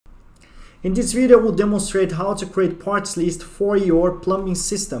In this video, we'll demonstrate how to create parts list for your plumbing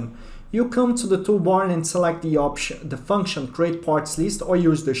system. You come to the toolbar and select the function create parts list, or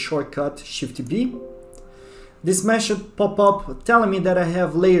use the shortcut Shift-B. This message should pop up telling me that I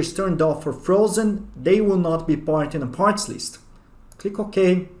have layers turned off or frozen. They will not be part in a parts list. Click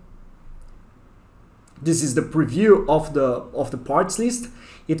OK. This is the preview of the parts list.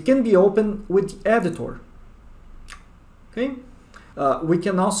 It can be opened with the editor. Okay. We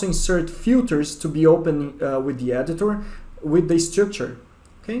can also insert filters to be open with the editor with the structure.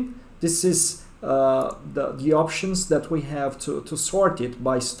 Okay, this is the options that we have to sort it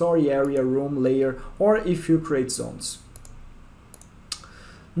by story, area, room, layer, or if you create zones.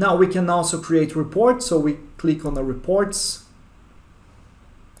 Now we can also create reports, so we click on the reports.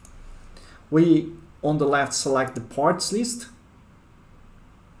 We on the left select the parts list.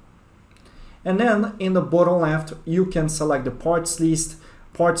 And then in the bottom left, you can select the parts list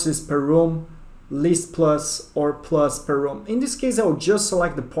per room, list plus or plus per room. In this case, I will just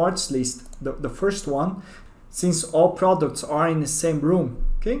select the parts list, the first one, since all products are in the same room.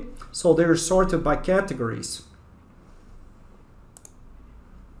 Okay, so they're sorted by categories.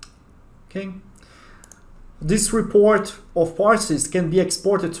 Okay, this report of parts list can be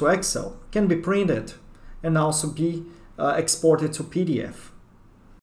exported to Excel, can be printed, and also be exported to PDF.